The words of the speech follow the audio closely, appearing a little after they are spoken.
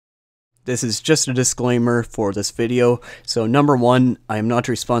This is just a disclaimer for this video. So number one, I am not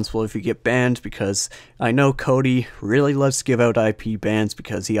responsible if you get banned, because I know Cody really loves to give out IP bans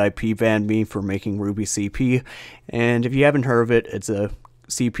because he IP banned me for making Ruby CP. And if you haven't heard of it, it's a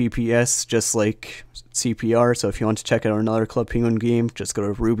CPPS, just like CPR. So if you want to check out another Club Penguin game, just go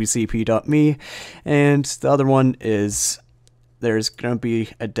to rubycp.me. And the other one is there's going to be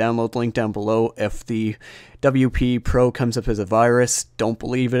a download link down below. If the WP Pro comes up as a virus, don't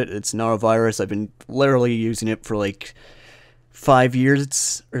believe it. It's not a virus. I've been literally using it for like 5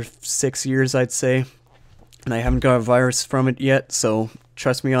 years or 6 years, I'd say. And I haven't got a virus from it yet, so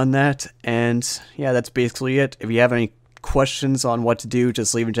trust me on that. And yeah, that's basically it. If you have any questions on what to do,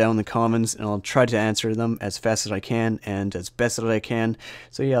 just leave it down in the comments and I'll try to answer them as fast as I can and as best as I can.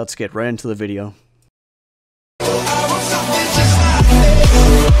 So yeah, let's get right into the video.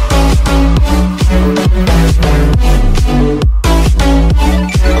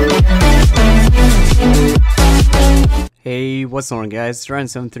 Hey, what's going on guys, it's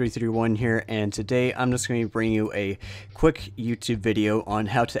Ryan7331 here, and today I'm just going to bring you a quick YouTube video on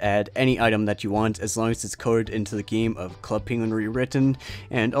how to add any item that you want as long as it's coded into the game of Club Penguin Rewritten.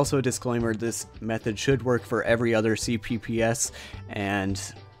 And also a disclaimer, this method should work for every other CPPS, and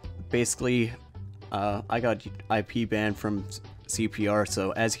basically I got IP banned from CPR,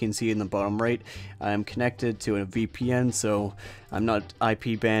 so as you can see in the bottom right, I'm connected to a VPN, so I'm not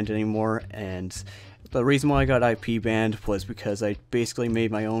IP banned anymore. And the reason why I got IP banned was because I basically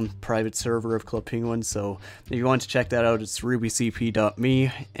made my own private server of Club Penguin. So if you want to check that out, it's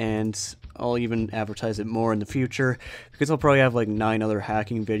rubycp.me, and I'll even advertise it more in the future because I'll probably have like 9 other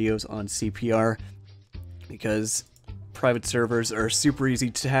hacking videos on CPR, because private servers are super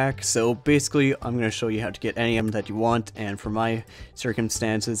easy to hack. So basically I'm going to show you how to get any item that you want, and for my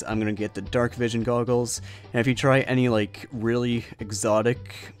circumstances I'm going to get the dark vision goggles. And if you try any like really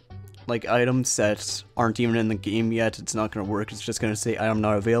exotic like items that aren't even in the game yet, it's not going to work. It's just going to say item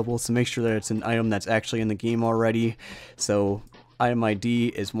not available, so make sure that it's an item that's actually in the game already. So item ID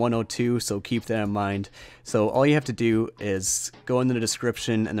is 102, so keep that in mind. So all you have to do is go into the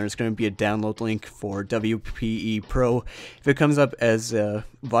description and there's going to be a download link for WPE Pro. If it comes up as a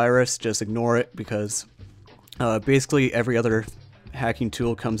virus, just ignore it, because basically every other hacking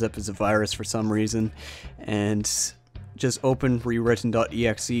tool comes up as a virus for some reason. And just open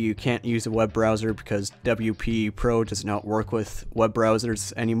rewritten.exe. You can't use a web browser because WP Pro does not work with web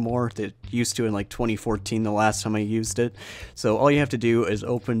browsers anymore. It used to in like 2014, the last time I used it. So all you have to do is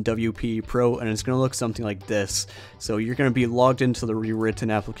open WP Pro and it's going to look something like this. So you're going to be logged into the Rewritten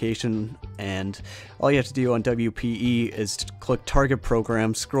application, and all you have to do on WPE is to click Target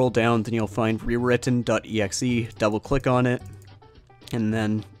Program, scroll down, then you'll find rewritten.exe, double click on it, and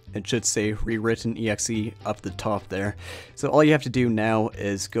then it should say Rewritten EXE up the top there. So all you have to do now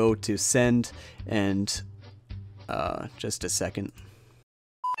is go to send, and just a second.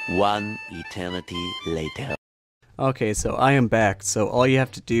 One eternity later. Okay, so I am back. So all you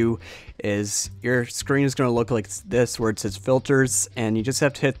have to do is, your screen is going to look like this, where it says filters, and you just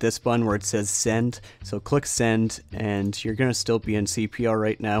have to hit this button where it says send. So click send, and you're going to still be in CPR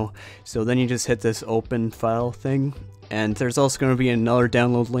right now. So then you just hit this open file thing. And there's also going to be another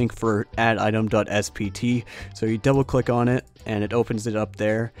download link for additem.spt, so you double click on it and it opens it up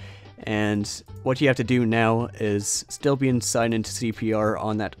there. And what you have to do now is still be signed into CPR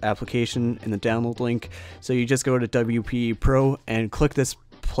on that application in the download link. So you just go to WP Pro and click this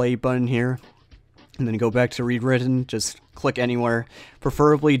play button here, and then go back to Rewritten. Just click anywhere.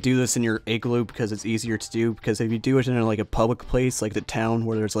 Preferably do this in your igloo because it's easier to do, because if you do it in like a public place like the town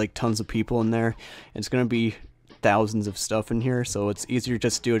where there's like tons of people in there, it's going to be thousands of stuff in here, so it's easier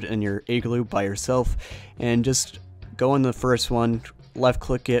just do it in your igloo by yourself. And just go in the first one, left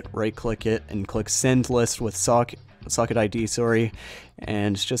click it, right click it, and click send list with socket ID, sorry,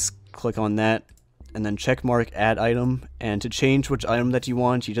 and just click on that, and then check mark add item. And to change which item that you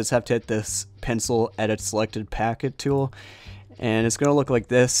want, you just have to hit this pencil edit selected packet tool, and it's gonna look like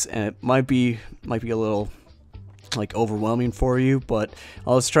this. And it might be a little like overwhelming for you, but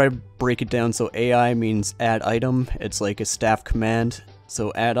I'll just try to break it down. So AI means add item, it's like a staff command,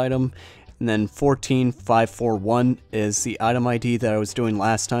 so add item. And then 14541 is the item ID that I was doing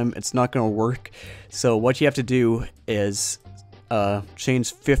last time. It's not going to work, so what you have to do is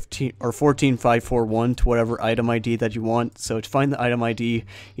change 14541 to whatever item ID that you want. So to find the item ID,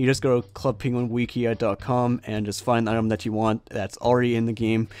 you just go to clubpenguinwiki.com and just find the item that you want that's already in the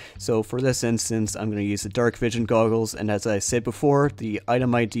game. So for this instance, I'm going to use the dark vision goggles, and as I said before, the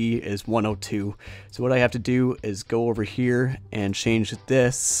item ID is 102. So what I have to do is go over here and change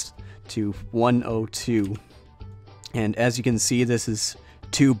this to 102. And as you can see, this is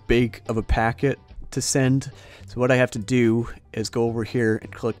too big of a packet to send. So what I have to do is go over here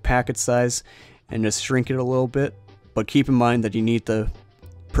and click packet size and just shrink it a little bit. But keep in mind that you need the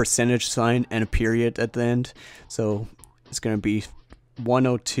percentage sign and a period at the end. So it's going to be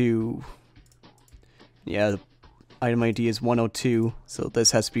 102. Yeah, the item ID is 102. So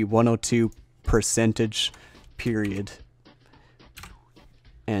this has to be 102 percentage period.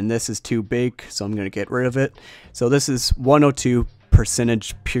 And this is too big, so I'm going to get rid of it. So this is 102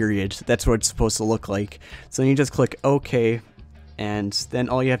 percentage period. That's what it's supposed to look like. So you just click OK, and then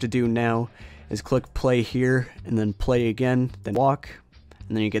all you have to do now is click play here, and then play again, then walk,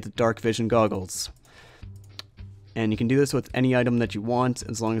 and then you get the dark vision goggles. And you can do this with any item that you want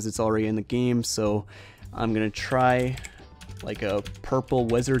as long as it's already in the game. So I'm going to try like a purple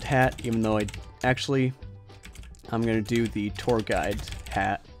wizard hat, even though I'm going to do the tour guide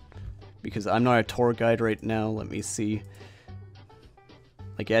hat because I'm not a tour guide right now. Let me see.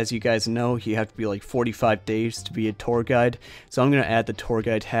 Like, as you guys know, you have to be like 45 days to be a tour guide. So I'm going to add the tour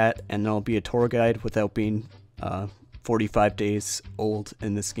guide hat, and then I'll be a tour guide without being 45 days old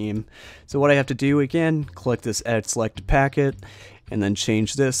in this game. So what I have to do again, click this add selected packet, and then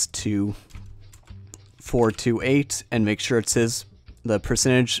change this to 428, and make sure it says the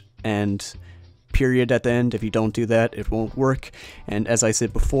percentage and period at the end. If you don't do that, it won't work. And as I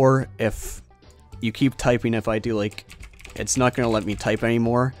said before, if you keep typing, if I do like, it's not going to let me type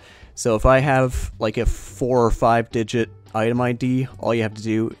anymore. So if I have like a 4 or 5 digit item ID, all you have to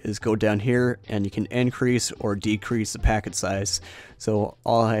do is go down here and you can increase or decrease the packet size. So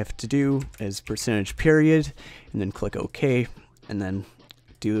all I have to do is percentage period, and then click OK, and then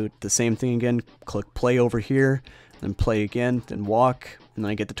do the same thing again. Click play over here, then play again, then walk, and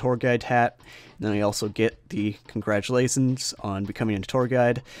then I get the tour guide hat, and then I also get the congratulations on becoming a tour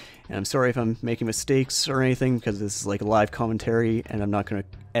guide. And I'm sorry if I'm making mistakes or anything, because this is like a live commentary and I'm not going to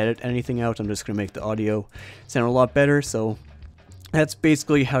edit anything out. I'm just going to make the audio sound a lot better. So that's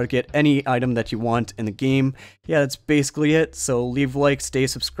basically how to get any item that you want in the game. Yeah, that's basically it. So leave a like, stay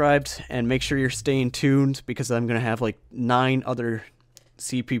subscribed, and make sure you're staying tuned, because I'm going to have like 9 other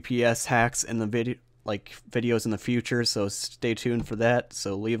CPPS hacks in the videos in the future, so stay tuned for that.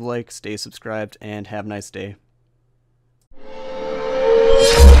 So leave a like, stay subscribed, and have a nice day.